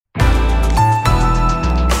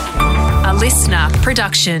listener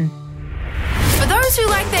production. For those who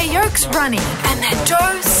like their yolks runny and their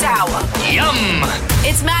dough sour. Yum!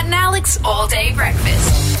 It's Matt and Alex All Day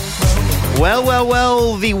Breakfast.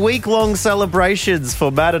 Well, the week-long celebrations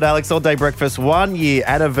for Matt and Alex All Day Breakfast 1 year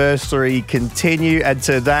anniversary continue, and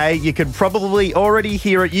today you can probably already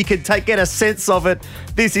hear it. You can get a sense of it.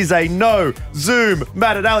 This is a no Zoom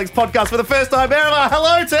Matt and Alex podcast for the first time ever.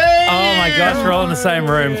 Hello, team! Oh my gosh, we're all in the same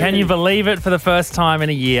room. Can you believe it? For the first time in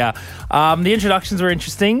a year. The introductions were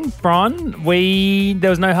interesting. Bron, there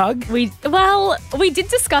was no hug? We did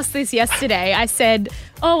discuss this yesterday. I said,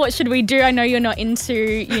 what should we do? I know you're not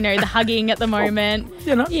into, the hugging at the moment.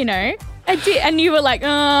 You're not? I did, and you were like,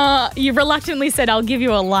 you reluctantly said, I'll give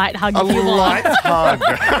you a light hug if you want. A light hug.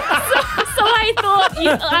 So I thought,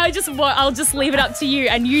 I'll just leave it up to you,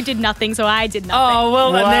 and you did nothing, so I did nothing. Oh,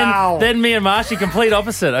 well, Wow. and then me and Marshy, complete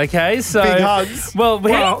opposite, okay? So Big hugs. Well,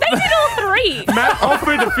 They did all three. Matt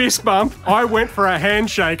offered a fist bump. I went for a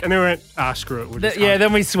handshake, and then went, screw it. We'll just hug.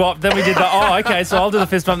 then we swapped. Then we did okay, so I'll do the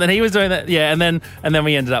fist bump. Then he was doing that, and then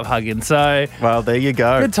we ended up hugging. So Well, there you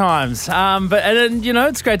go. good times.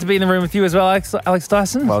 It's great to be in the room with you as well, Alex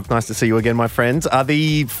Dyson. Well, it's nice to see you again, my friends.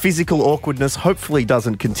 The physical awkwardness hopefully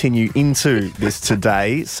doesn't continue into this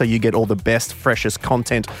today, so you get all the best, freshest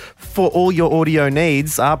content for all your audio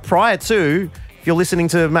needs. Prior to, if you're listening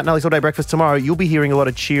to Matt and Alex All Day Breakfast tomorrow, you'll be hearing a lot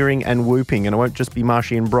of cheering and whooping, and it won't just be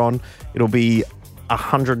Marshy and Bron. It'll be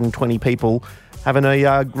 120 people having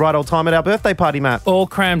a right old time at our birthday party, Matt. All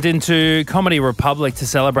crammed into Comedy Republic to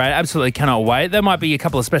celebrate. Absolutely cannot wait. There might be a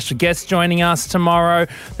couple of special guests joining us tomorrow.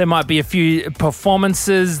 There might be a few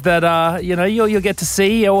performances that you'll get to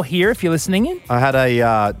see or hear if you're listening in. I had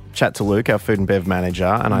a chat to Luke, our food and bev manager,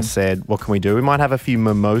 and I said, what can we do? We might have a few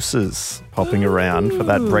mimosas popping around for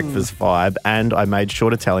that breakfast vibe, and I made sure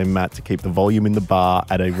to tell him, Matt, to keep the volume in the bar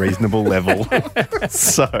at a reasonable level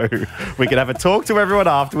so we can have a talk to everyone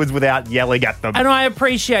afterwards without yelling at them. And I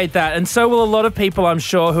appreciate that. And so will a lot of people, I'm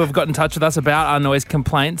sure, who have got in touch with us about our noise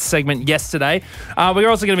complaints segment yesterday. We're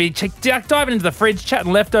also going to be diving into the fridge,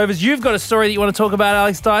 chatting leftovers. You've got a story that you want to talk about,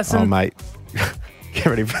 Alex Dyson? Oh, mate. Get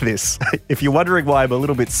ready for this. If you're wondering why I'm a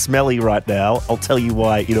little bit smelly right now, I'll tell you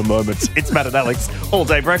why in a moment. It's Matt and Alex All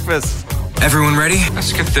Day Breakfast. Everyone ready?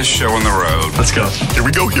 Let's get this show on the road. Let's go. Here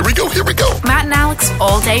we go. Matt and Alex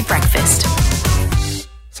All Day Breakfast.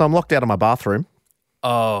 So I'm locked out of my bathroom.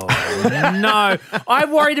 Oh, no. I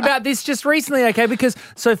worried about this just recently, okay, because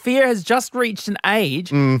Sophia has just reached an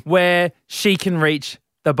age where she can reach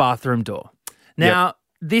the bathroom door. Now,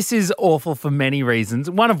 This is awful for many reasons,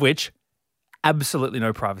 one of which, absolutely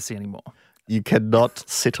no privacy anymore. You cannot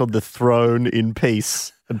sit on the throne in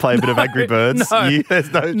peace and play a bit of Angry Birds.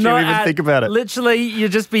 There's no even think about it. Literally, you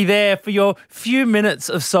just be there for your few minutes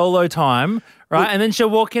of solo time, right? And then she'll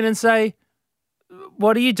walk in and say,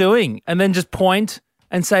 what are you doing? And then just point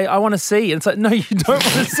and say, I want to see. And it's like, no, you don't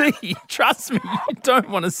want to see. Trust me, you don't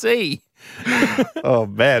want to see. Oh,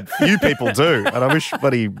 man, few people do. And I wish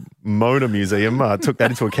bloody Mona Museum took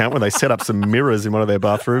that into account when they set up some mirrors in one of their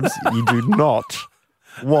bathrooms. You do not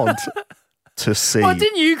want to see. Oh,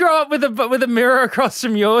 didn't you grow up with a mirror across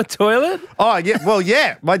from your toilet? Oh, yeah. Well,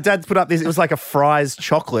 yeah. My dad's put up this. It was like a Fry's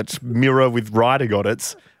chocolate mirror with writing on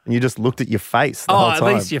it. And you just looked at your face the whole time.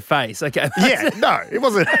 At least your face. Okay. Yeah, no, it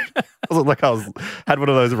wasn't like I had one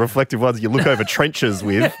of those reflective ones you look over trenches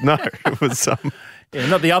with. No, it was Yeah,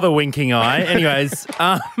 not the other winking eye. Anyways.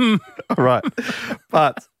 Right.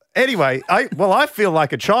 But anyway, I feel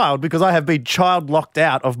like a child because I have been child locked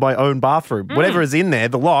out of my own bathroom. Whatever is in there,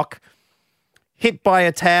 the lock, hit by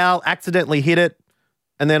a towel, accidentally hit it,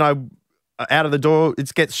 and then I out of the door,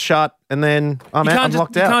 it gets shut, and then I'm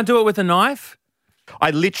locked out. You can't do it with a knife?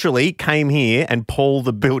 I literally came here and Paul,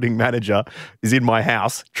 the building manager, is in my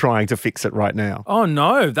house trying to fix it right now. Oh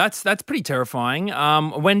no, that's pretty terrifying.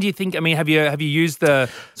 When do you think? I mean, have you used the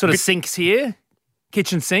sort of sinks here,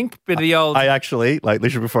 kitchen sink, bit of the old? I actually,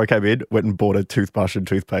 literally before I came in, went and bought a toothbrush and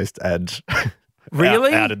toothpaste and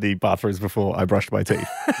really out in the bathrooms before I brushed my teeth.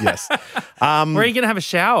 Yes. Where are you going to have a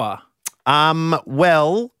shower?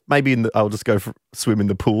 Well, maybe I'll just go swim in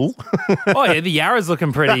the pool. Oh yeah, the Yarra's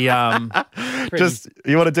looking pretty. Just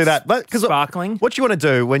you want to do that, but sparkling. What you want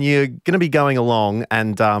to do when you're going to be going along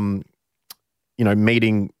and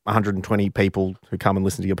meeting 120 people who come and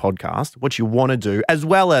listen to your podcast, what you want to do, as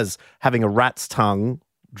well as having a rat's tongue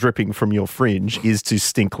dripping from your fringe, is to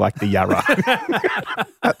stink like the Yarra.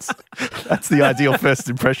 That's the ideal first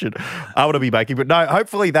impression I want to be making. But no,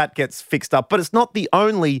 hopefully that gets fixed up. But it's not the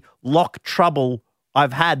only lock trouble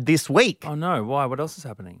I've had this week. Oh no, why? What else is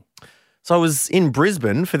happening? So I was in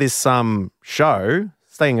Brisbane for this show,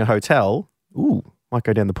 staying in a hotel. Ooh, might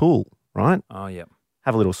go down the pool, right? Oh, yeah.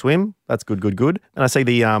 have a little swim. That's good. And I see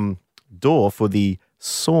the door for the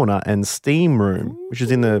sauna and steam room, which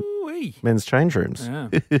is in the men's change rooms.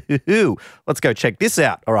 Yeah. Let's go check this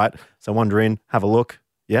out. All right. So wander in, have a look.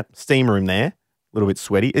 Yep, steam room there. A little bit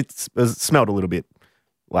sweaty. It smelled a little bit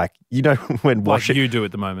like, when washing. Like you do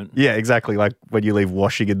at the moment. Yeah, exactly. Like when you leave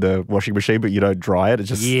washing in the washing machine, but you don't dry it. It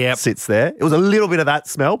just sits there. It was a little bit of that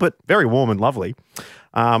smell, but very warm and lovely.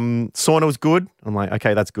 Sauna was good. I'm like,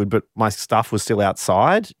 okay, that's good. But my stuff was still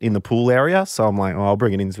outside in the pool area. So I'm like, I'll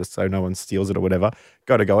bring it in just so no one steals it or whatever.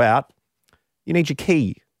 Go out. You need your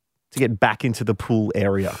key to get back into the pool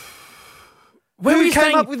area. Where Who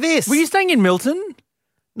came up with this? Were you staying in Milton?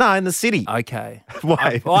 No, in the city. Okay.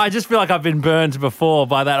 Why? I just feel like I've been burned before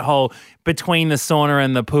by that whole between the sauna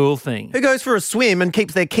and the pool thing. Who goes for a swim and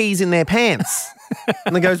keeps their keys in their pants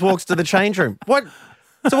and then walks to the change room? What?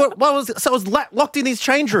 So I was locked in these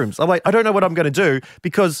change rooms. I'm like, I don't know what I'm going to do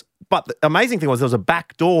but the amazing thing was there was a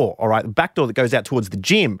back door, all right, the back door that goes out towards the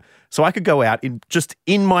gym. So I could go out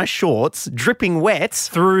in my shorts, dripping wet.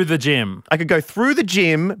 Through the gym. I could go through the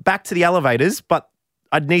gym, back to the elevators, but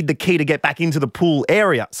I'd need the key to get back into the pool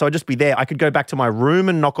area. So I'd just be there. I could go back to my room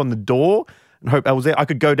and knock on the door and hope I was there. I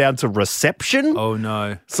could go down to reception. Oh,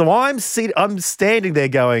 no. So I'm standing there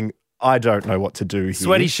going, I don't know what to do here.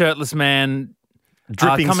 Sweaty, shirtless man.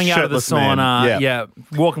 Dripping coming out of the shirtless sauna, man. yeah,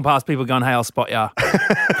 walking past people going, hey, I'll spot ya.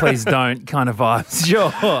 Please don't, kind of vibes.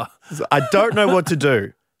 Sure. I don't know what to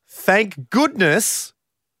do. Thank goodness,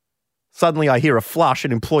 suddenly I hear a flush,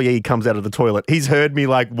 an employee comes out of the toilet. He's heard me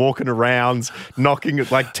walking around, knocking,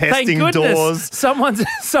 testing Thank goodness. doors.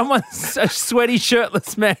 Someone's a sweaty,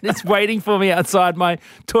 shirtless man is waiting for me outside my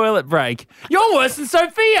toilet break. You're worse than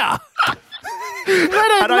Sophia.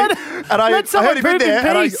 I heard him in there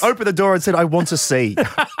and I opened the door and said, I want to see.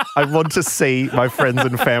 I want to see my friends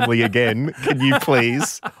and family again. Can you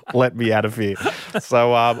please let me out of here?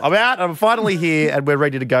 So I'm out. I'm finally here and we're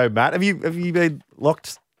ready to go, Matt. Have you been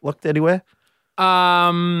locked anywhere?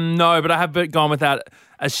 No, but I have gone without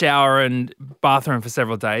a shower and bathroom for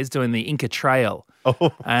several days doing the Inca Trail.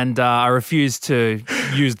 Oh. And I refuse to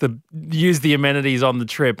use the amenities on the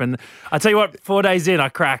trip. And I tell you what, 4 days in, I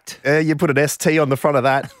cracked. You put an ST on the front of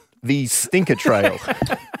that, the Stinker Trail.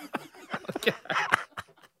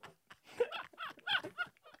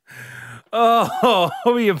 Oh,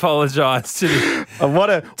 we apologise to the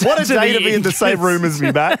What a day to be in the same room as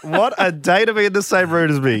me, Matt. What a day to be in the same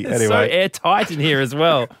room as me. It's anyway. so airtight in here as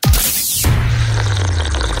well.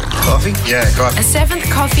 Coffee? Yeah, coffee. A seventh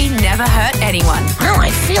coffee never hurt anyone. Oh,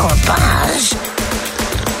 I feel a buzz.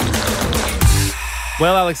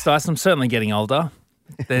 Well, Alex Dyson, I'm certainly getting older.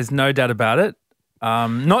 There's no doubt about it.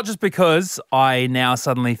 Not just because I now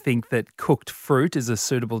suddenly think that cooked fruit is a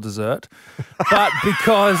suitable dessert, but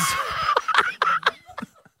because...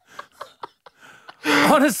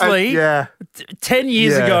 Honestly, 10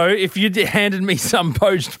 years ago, if you'd handed me some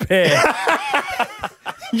poached pear,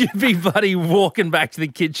 you'd be bloody walking back to the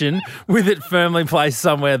kitchen with it firmly placed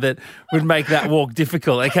somewhere that would make that walk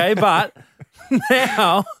difficult, okay? But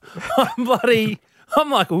now I'm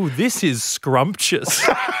like, ooh, this is scrumptious.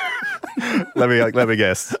 Let me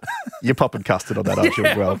guess. You're popping custard on that, aren't you,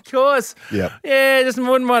 as well? Of course. Yeah. Yeah, just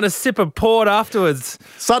wouldn't mind a sip of port afterwards.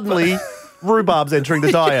 Suddenly, rhubarb's entering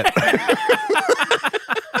the diet.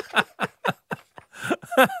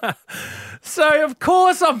 So, of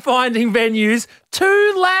course, I'm finding venues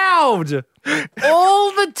too loud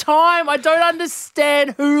all the time. I don't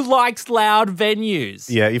understand who likes loud venues.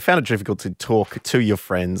 Yeah, you found it difficult to talk to your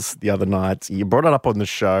friends the other night. You brought it up on the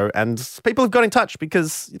show and people have got in touch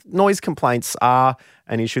because noise complaints are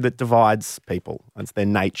an issue that divides people. That's their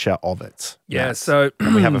nature of it. Yeah, Yes. so...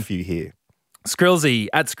 And we have a few here.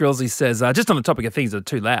 Skrilsey says, just on the topic of things that are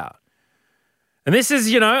too loud. And this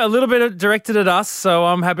is, a little bit directed at us, so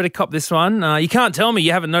I'm happy to cop this one. You can't tell me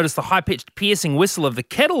you haven't noticed the high-pitched piercing whistle of the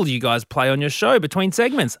kettle you guys play on your show between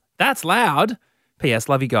segments. That's loud. P.S.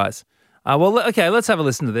 Love you guys. Okay, let's have a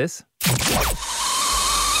listen to this.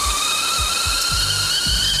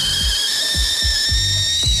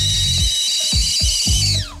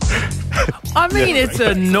 I mean, it's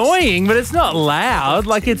annoying, but it's not loud.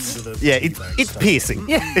 Like it's piercing.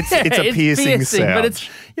 Yeah, it's a piercing sound. But it's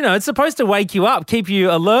it's supposed to wake you up, keep you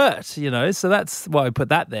alert. So that's why we put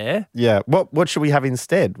that there. Yeah. What should we have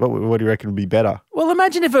instead? What do you reckon would be better? Well,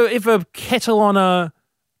 imagine if a kettle on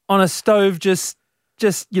a stove just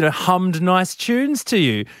hummed nice tunes to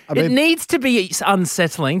you. It needs to be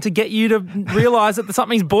unsettling to get you to realise that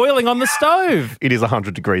something's boiling on the stove. It is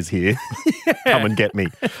 100 degrees here. Come and get me.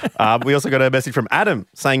 We also got a message from Adam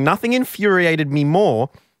saying, nothing infuriated me more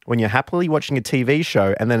when you're happily watching a TV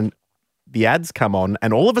show and then the ads come on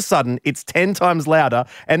and all of a sudden it's 10 times louder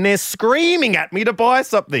and they're screaming at me to buy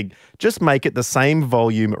something. Just make it the same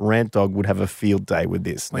volume. Rant Dog would have a field day with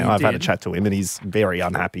this. Well, now, I've had a did. chat to him and he's very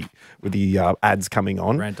unhappy with the ads coming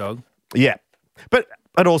on. Rant Dog. Yeah. But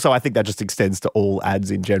also I think that just extends to all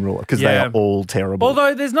ads in general because they Yeah. are all terrible.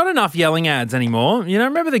 Although there's not enough yelling ads anymore. You know,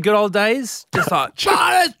 remember the good old days? Just like,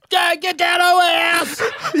 Charles, get down to our house.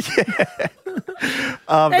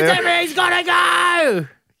 Everybody's got to go.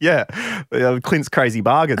 Yeah, Clint's Crazy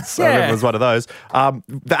Bargains. I remember it was one of those.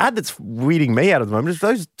 The ad that's weeding me out at the moment is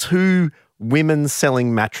those two women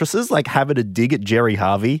selling mattresses, like having a dig at Jerry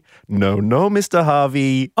Harvey. No, Mr.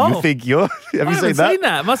 Harvey. Oh. You think you're... Have you seen that? Seen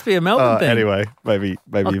that. It must be a Melbourne thing. Anyway, maybe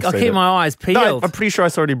you've I'll seen keep it. my eyes peeled. No, I'm pretty sure I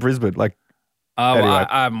saw it in Brisbane. Like, Oh, anyway.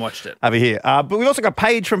 I haven't watched it. over here. But we've also got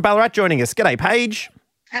Paige from Ballarat joining us. G'day, Paige.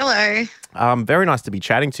 Hello. Very nice to be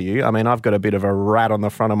chatting to you. I mean, I've got a bit of a rat on the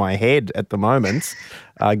front of my head at the moment,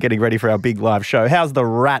 getting ready for our big live show. How's the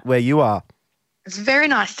rat where you are? It's very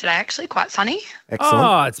nice today, actually, quite sunny. Excellent.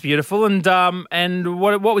 Oh, it's beautiful. And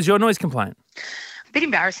what was your noise complaint? A bit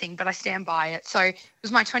embarrassing, but I stand by it. So it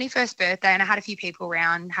was my 21st birthday and I had a few people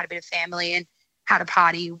around, had a bit of family and had a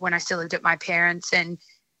party when I still lived at my parents'. And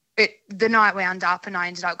the night wound up and I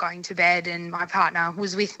ended up going to bed and my partner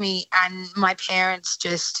was with me and my parents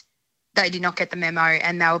they did not get the memo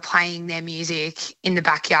and they were playing their music in the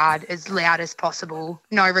backyard as loud as possible.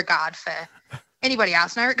 No regard for anybody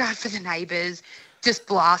else, no regard for the neighbours, just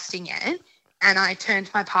blasting it. And I turned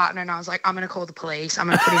to my partner and I was like, I'm going to call the police. I'm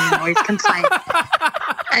going to put in a noise complaint.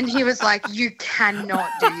 And he was like, you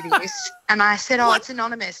cannot do this. And I said, it's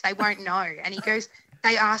anonymous. They won't know. And he goes,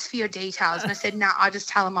 they asked for your details. And I said, no, I'll just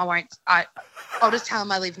tell them I'll just tell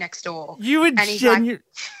them I live next door. You would and he's like,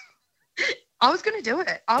 I was going to do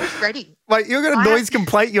it. I was ready. Wait, you're going to noise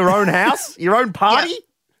complaint your own house? Your own party?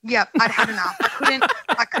 Yep, I'd had enough.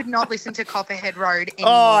 I could not listen to Copperhead Road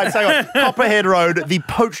anymore. Oh, I say what? Copperhead Road, the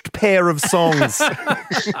poached pair of songs.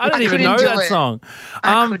 I don't even couldn't know do that it. song.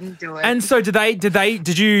 I couldn't do it. And so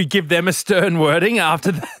did you give them a stern wording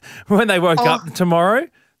after when they woke up tomorrow?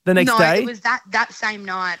 The next day? No, it was that same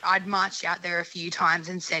night. I'd marched out there a few times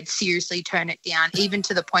and said, seriously, turn it down, even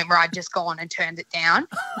to the point where I'd just go on and turned it down.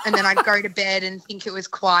 And then I'd go to bed and think it was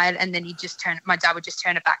quiet and then my dad would just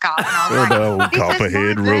turn it back up. And I was like,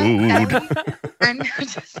 Copperhead Road. And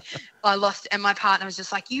I lost, and my partner was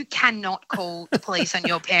just like, you cannot call the police on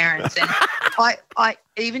your parents. And I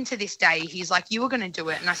even to this day, he's like, you were going to do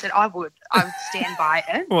it. And I said, I would stand by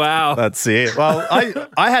it. Wow. That's it. Well,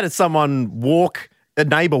 I had a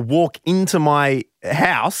neighbour walk into my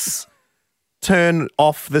house, turn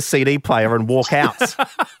off the CD player and walk out.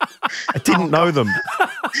 I didn't know them.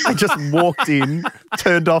 I just walked in,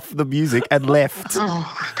 turned off the music and left.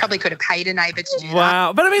 Oh, I probably could have paid a neighbour to do that.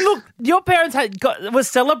 Wow. But I mean, look, your parents were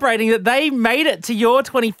celebrating that they made it to your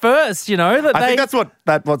 21st, you know? I think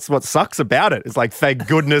that's what sucks about it. It's like, thank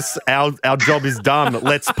goodness our job is done.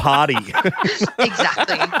 Let's party.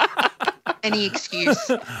 Exactly. Any excuse.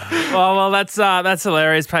 Well, that's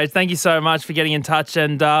hilarious, Paige. Thank you so much for getting in touch,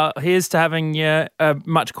 and here's to having a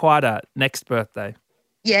much quieter next birthday.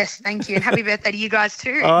 Yes, thank you. And happy birthday to you guys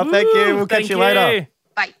too. Oh, thank you. We'll catch you later.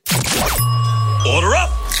 Bye. Order up.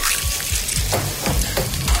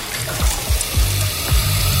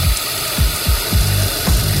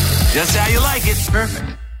 Just how you like it.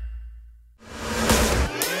 Perfect.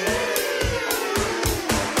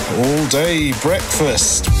 All day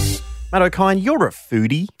breakfast. Matt O'Kine, you're a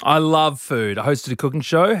foodie. I love food. I hosted a cooking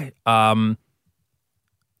show.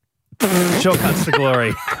 Shortcuts to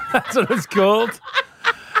Glory. That's what it's called.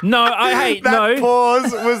 No, That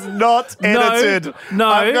pause was not edited. No.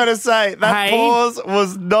 I'm going to say that pause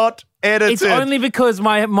was not edited. It's only because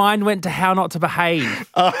my mind went to how not to behave.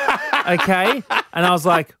 Okay? And I was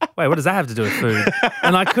like, wait, what does that have to do with food?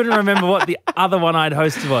 And I couldn't remember what the other one I'd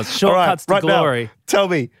hosted was. Shortcuts to Glory. Now, tell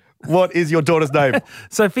me, what is your daughter's name?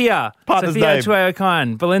 Sophia. Partner's Sophia name. Chue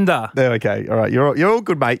O'Kine. Belinda. Okay, all right. You're all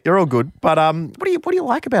good, mate. You're all good. But what do you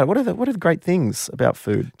like about it? What are the great things about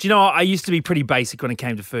food? Do you know what? I used to be pretty basic when it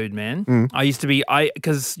came to food, man. I used to be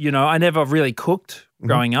because I never really cooked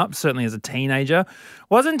growing up, certainly as a teenager.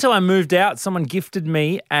 It wasn't until I moved out someone gifted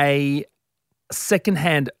me a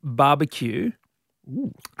secondhand barbecue.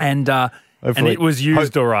 And it was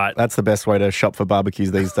used all right. That's the best way to shop for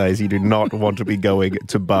barbecues these days. You do not want to be going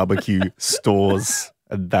to barbecue stores.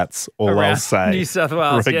 And that's all Around I'll say. New South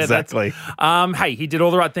Wales. Exactly. Yeah, hey, he did all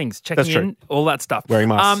the right things. Checking That's true. in, all that stuff. Wearing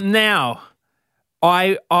masks. Now,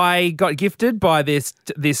 I got gifted by this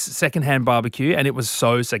secondhand barbecue, and it was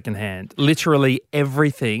so secondhand. Literally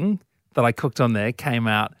everything that I cooked on there came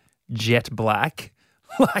out jet black,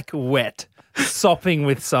 like wet. sopping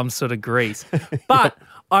with some sort of grease. But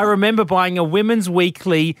I remember buying a Women's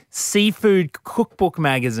Weekly seafood cookbook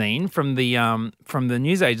magazine from the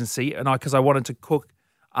news agency, and because I wanted to cook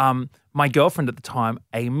my girlfriend at the time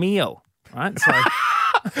a meal. Right, so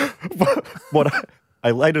what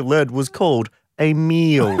I later learned was called a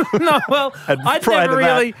meal. No, well, I'd never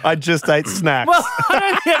really. I just ate snacks. Well, I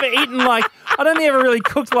don't think I ever really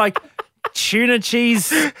cooked like tuna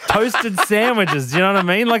cheese toasted sandwiches. Do you know what I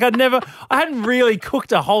mean? Like I hadn't really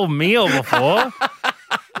cooked a whole meal before. I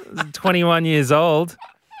was 21 years old.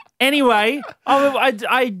 Anyway,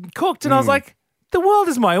 I cooked and I was like, the world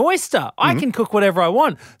is my oyster. I can cook whatever I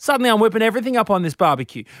want. Suddenly I'm whipping everything up on this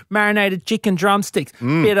barbecue. Marinated chicken drumsticks,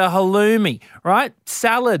 bit of halloumi, right?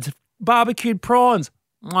 Salads, barbecued prawns.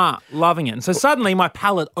 Loving it. And so suddenly my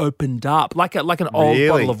palate opened up like an old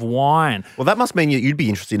bottle of wine. Well, that must mean you'd be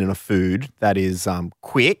interested in a food that is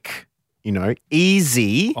quick,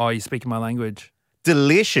 easy. Oh, you're speaking my language.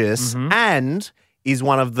 Delicious, and is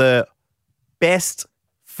one of the best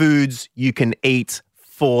foods you can eat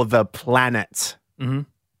for the planet. Mm-hmm.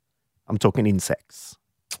 I'm talking insects.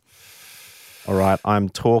 All right, I'm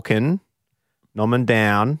talking nom and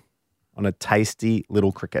down on a tasty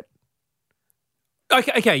little cricket.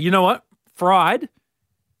 Okay, you know what? Fried.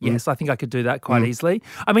 Yes, I think I could do that quite easily.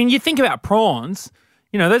 I mean, you think about prawns,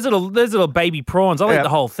 those little baby prawns. I'll eat the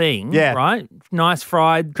whole thing, right? Nice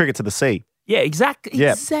fried. Cricket to the sea. Yeah, exactly.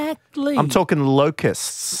 Yeah. Exactly. I'm talking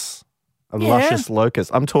locusts. A luscious locust.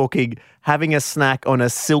 I'm talking having a snack on a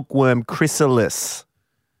silkworm chrysalis.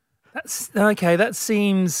 That's okay. That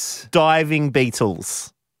seems diving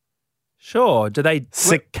beetles. Sure. Do they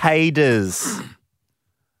cicadas?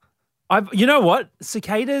 You know what?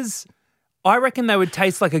 Cicadas. I reckon they would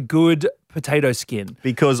taste like a good potato skin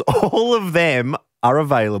because all of them are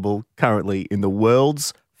available currently in the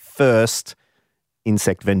world's first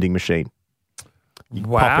insect vending machine.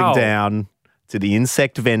 Popping down to the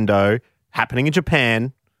insect vendo. Happening in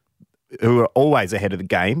Japan, who are always ahead of the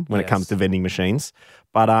game when it comes to vending machines.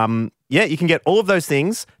 But, you can get all of those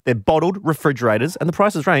things. They're bottled refrigerators, and the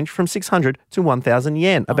prices range from 600 to 1,000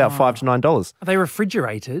 yen, about $5 to $9. Are they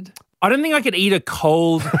refrigerated? I don't think I could eat a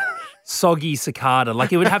cold, soggy cicada.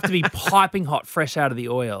 Like, it would have to be piping hot, fresh out of the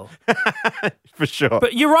oil. For sure.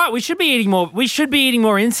 But you're right. We should be eating more. We should be eating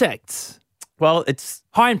more insects. Well, it's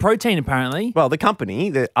high in protein, apparently. Well, the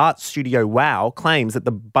company, the art studio Wow, claims that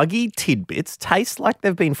the buggy tidbits taste like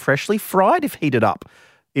they've been freshly fried if heated up.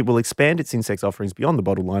 It will expand its insects offerings beyond the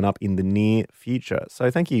bottle lineup in the near future.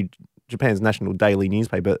 So thank you, Japan's national daily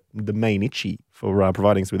newspaper, the Mainichi, for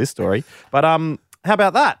providing us with this story. But how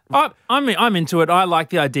about that? I'm into it. I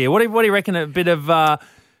like the idea. What do you reckon? A bit of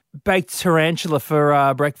baked tarantula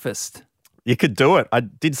for breakfast? You could do it. I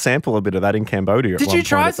did sample a bit of that in Cambodia. Did you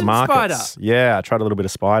try some spider? Yeah, I tried a little bit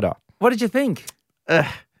of spider. What did you think? A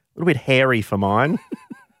little bit hairy for mine.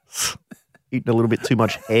 Eating a little bit too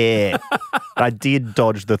much hair. I did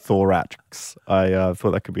dodge the thorax. I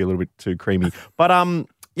thought that could be a little bit too creamy. But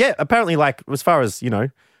apparently, like as far as the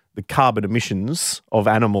carbon emissions of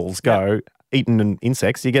animals go, eaten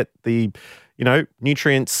insects, you get the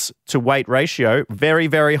nutrients to weight ratio very,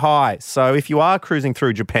 very high. So if you are cruising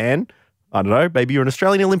through Japan, I don't know, maybe you're an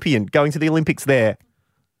Australian Olympian going to the Olympics there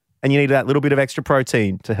and you need that little bit of extra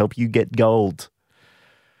protein to help you get gold.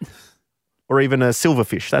 Or even a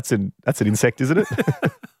silverfish. That's an insect, isn't it?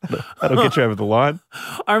 That'll get you over the line.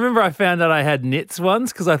 I remember I found out I had nits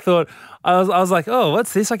once because I thought, I was like, oh,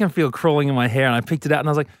 what's this? I can feel crawling in my hair. And I picked it out and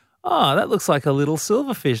I was like, oh, that looks like a little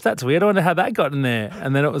silverfish. That's weird. I wonder how that got in there.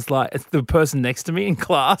 And then it was like, the person next to me in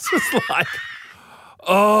class was like,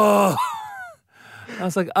 oh. I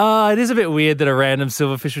was like, it is a bit weird that a random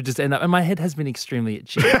silverfish would just end up, and my head has been extremely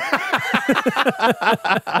itchy.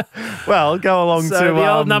 Well, go along so to the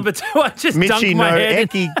old number 2. I just dunked my head.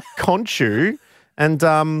 Eki Konchu, and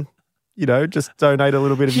just donate a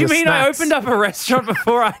little bit of your snacks. You mean I opened up a restaurant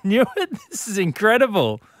before I knew it? This is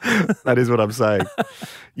incredible. That is what I'm saying.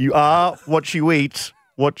 You are what you eat,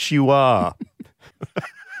 what you are.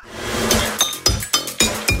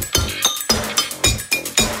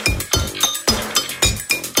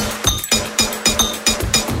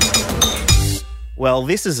 Well,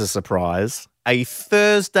 this is a surprise. A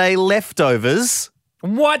Thursday leftovers.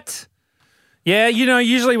 What? Yeah,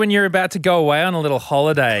 usually when you're about to go away on a little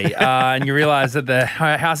holiday and you realise that the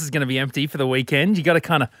house is going to be empty for the weekend, you got to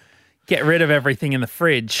kind of get rid of everything in the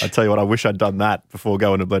fridge. I tell you what, I wish I'd done that before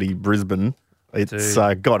going to bloody Brisbane. It's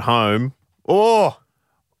got home. Oh,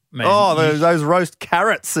 man, those roast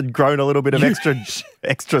carrots had grown a little bit of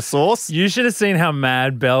extra sauce. You should have seen how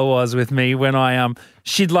mad Belle was with me when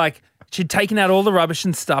she'd taken out all the rubbish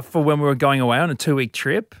and stuff for when we were going away on a 2-week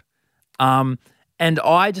trip. And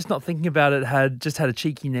I, just not thinking about it, had a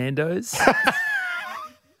cheeky Nando's.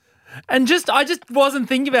 And I just wasn't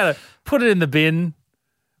thinking about it. Put it in the bin.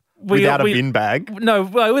 Without a bin bag? No,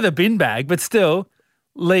 well, with a bin bag, but still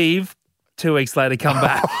leave. 2 weeks later, come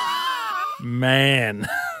back. Man.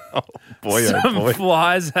 Oh, boy, Some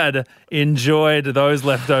flies had enjoyed those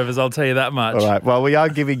leftovers, I'll tell you that much. All right. Well, we are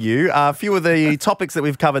giving you a few of the topics that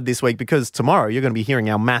we've covered this week because tomorrow you're going to be hearing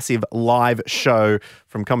our massive live show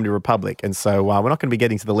from Comedy Republic. And so we're not going to be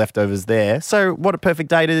getting to the leftovers there. So what a perfect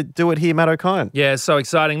day to do it here, Matt O'Kine. Yeah, so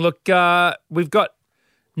exciting. Look, we've got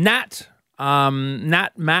Nat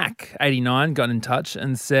Mac 89 got in touch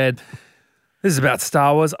and said, this is about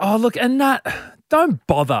Star Wars. Oh, look, and Nat, don't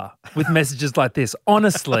bother with messages like this,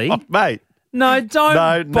 honestly. Oh, mate. No,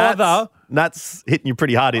 don't bother. Nat's hitting you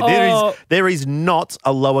pretty hard here. There is not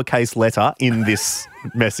a lowercase letter in this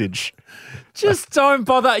message. Just don't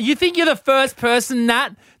bother. You think you're the first person, Nat,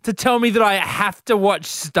 to tell me that I have to watch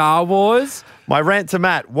Star Wars? My rant to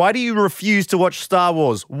Matt, why do you refuse to watch Star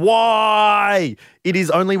Wars? Why? It is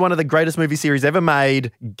only one of the greatest movie series ever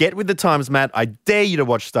made. Get with the times, Matt. I dare you to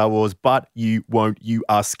watch Star Wars, but you won't. You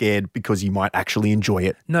are scared because you might actually enjoy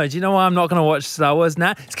it. No, do you know why I'm not going to watch Star Wars,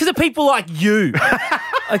 Nat? It's because of people like you,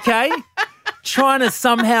 okay? Trying to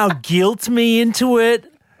somehow guilt me into it.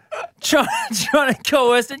 Trying to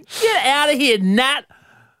coerce it. Get out of here, Nat.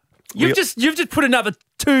 You've just put another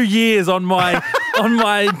 2 years on my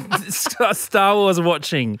Star Wars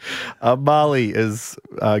watching. Marley has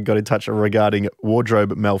got in touch regarding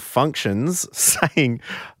wardrobe malfunctions, saying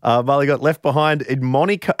Marley got left behind at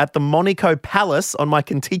the Monaco Palace on my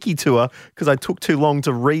Kentucky tour because I took too long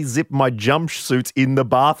to re-zip my jumpsuit in the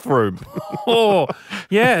bathroom. Oh,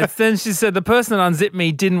 yeah. Then she said the person that unzipped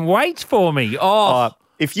me didn't wait for me.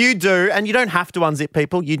 If you do, and you don't have to unzip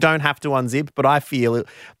people, you don't have to unzip, but I feel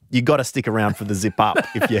you got to stick around for the zip up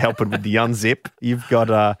if you're helping with the unzip. You've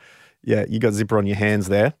got, you got zipper on your hands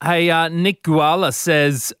there. Hey, Nick Guala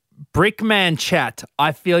says, Brickman chat.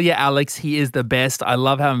 I feel you, Alex. He is the best. I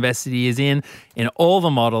love how invested he is in all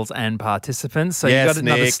the models and participants. So yes, you got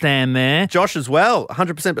another Nick. stand there. Josh as well.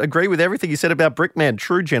 100% agree with everything you said about Brickman.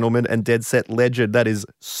 True gentleman and dead set legend. That is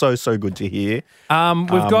so, so good to hear.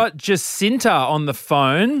 We've got Jacinta on the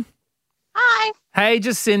phone. Hi. Hey,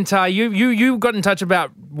 Jacinta. You got in touch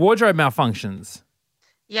about wardrobe malfunctions.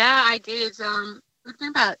 Yeah, I did. It's been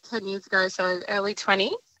about 10 years ago, so early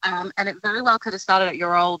 20s. And it very well could have started at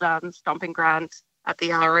your old stomping ground at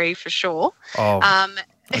the RE for sure. Oh,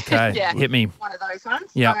 okay. Yeah, hit me. One of those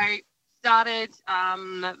ones. Yeah. So started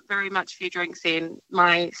very much a few drinks in.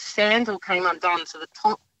 My sandal came undone, so the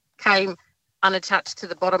top came unattached to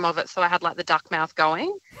the bottom of it, so I had like the duck mouth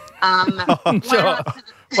going.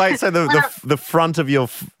 Wait, so the front of your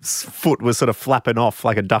foot was sort of flapping off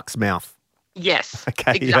like a duck's mouth? Yes,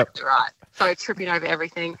 okay, exactly right. So tripping over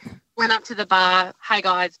everything. Went up to the bar. Hey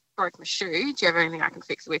guys, broke my shoe. Do you have anything I can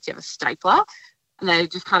fix it with? Do you have a stapler? And they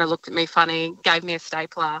just kind of looked at me funny, gave me a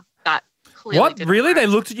stapler. That clearly What? didn't Really? work. They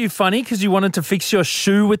looked at you funny because you wanted to fix your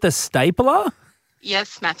shoe with a stapler?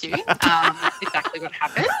 Yes, Matthew. That's exactly what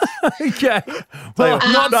happened. Okay. Well,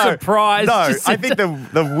 I'm not surprised. No, Jacinta. I think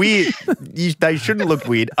the weird, they shouldn't look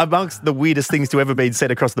weird. Amongst the weirdest things to ever been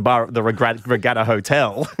said across the bar at the Regatta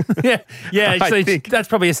Hotel. Yeah. So that's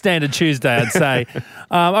probably a standard Tuesday, I'd say.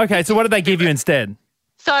 Okay, so what did they give you instead?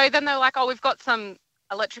 So then they were like, oh, we've got some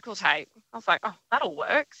electrical tape. I was like, oh, that'll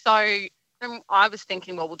work. So then I was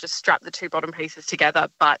thinking, well, we'll just strap the two bottom pieces together.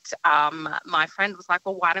 But my friend was like,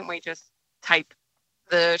 well, why don't we just tape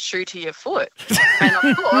the shoe to your foot? And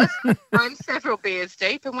of course, I'm several beers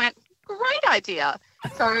deep and went, great idea.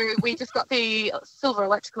 So we just got the silver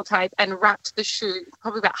electrical tape and wrapped the shoe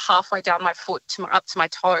probably about halfway down my foot up to my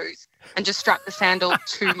toes and just strapped the sandal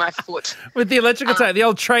to my foot. With the electrical tape, the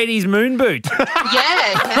old tradies moon boot. Yeah.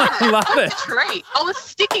 I love it. Treat. I was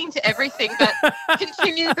sticking to everything, but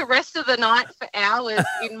continued the rest of the night for hours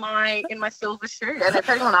in my silver shoe. And if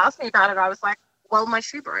anyone asked me about it, I was like, well, my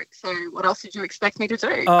shoe broke, so what else did you expect me to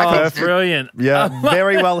do? Oh, brilliant. Yeah,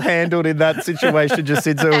 very well handled in that situation,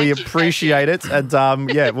 Jacinta. We appreciate it. And,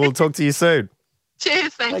 we'll talk to you soon.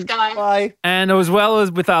 Cheers. Thanks, guys. Bye. And as well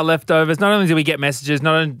as with our leftovers, not only do we get messages,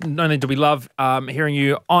 not only do we love hearing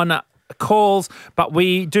you on calls, but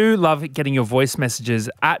we do love getting your voice messages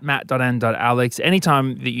at matt.and.alex.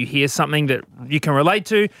 Anytime that you hear something that you can relate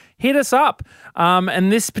to, hit us up.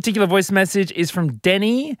 And this particular voice message is from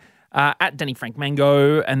Denny, at Denny Frank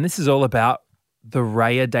Mango, and this is all about the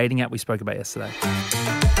Raya dating app we spoke about yesterday.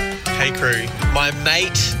 Hey crew, my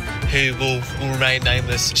mate who will remain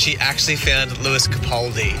nameless, she actually found Lewis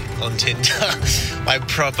Capaldi on Tinder. Like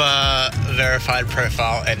proper verified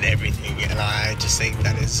profile and everything. And I just think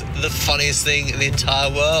that is the funniest thing in the entire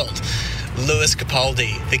world. Lewis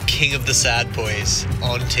Capaldi, the king of the sad boys,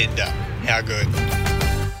 on Tinder. How good.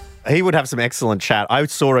 He would have some excellent chat. I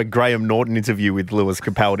saw a Graham Norton interview with Lewis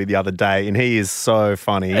Capaldi the other day, and he is so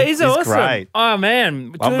funny. He's awesome. Great. Oh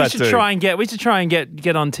man, we should try and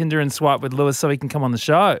get on Tinder and swipe with Lewis so he can come on the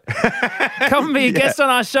show. Come and be a guest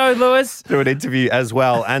on our show, Lewis. Do an interview as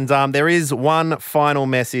well. And there is one final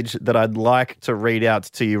message that I'd like to read out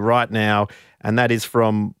to you right now, and that is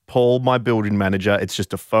from Paul, my building manager. It's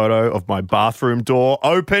just a photo of my bathroom door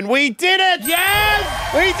open. We did it!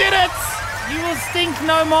 Yes! We did it! You will stink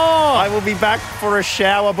no more. I will be back for a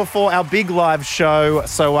shower before our big live show.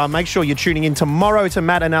 So make sure you're tuning in tomorrow to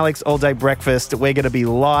Matt and Alex All Day Breakfast. We're going to be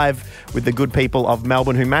live with the good people of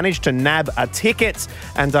Melbourne who managed to nab a ticket.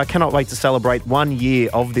 And I cannot wait to celebrate 1 year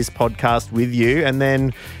of this podcast with you. And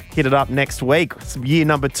then hit it up next week. It's year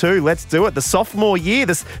number 2. Let's do it. The sophomore year,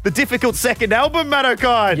 the difficult second album, Matt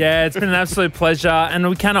O'Kine. Yeah, it's been an absolute pleasure, and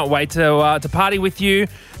we cannot wait to party with you.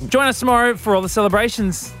 Join us tomorrow for all the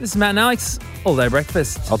celebrations. This is Matt and Alex, All Day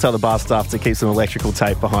Breakfast. I'll tell the bar staff to keep some electrical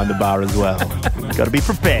tape behind the bar as well. Got to be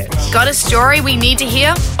prepared. Got a story we need to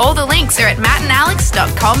hear? All the links are at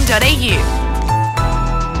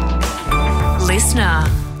mattandalex.com.au.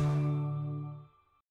 Listener.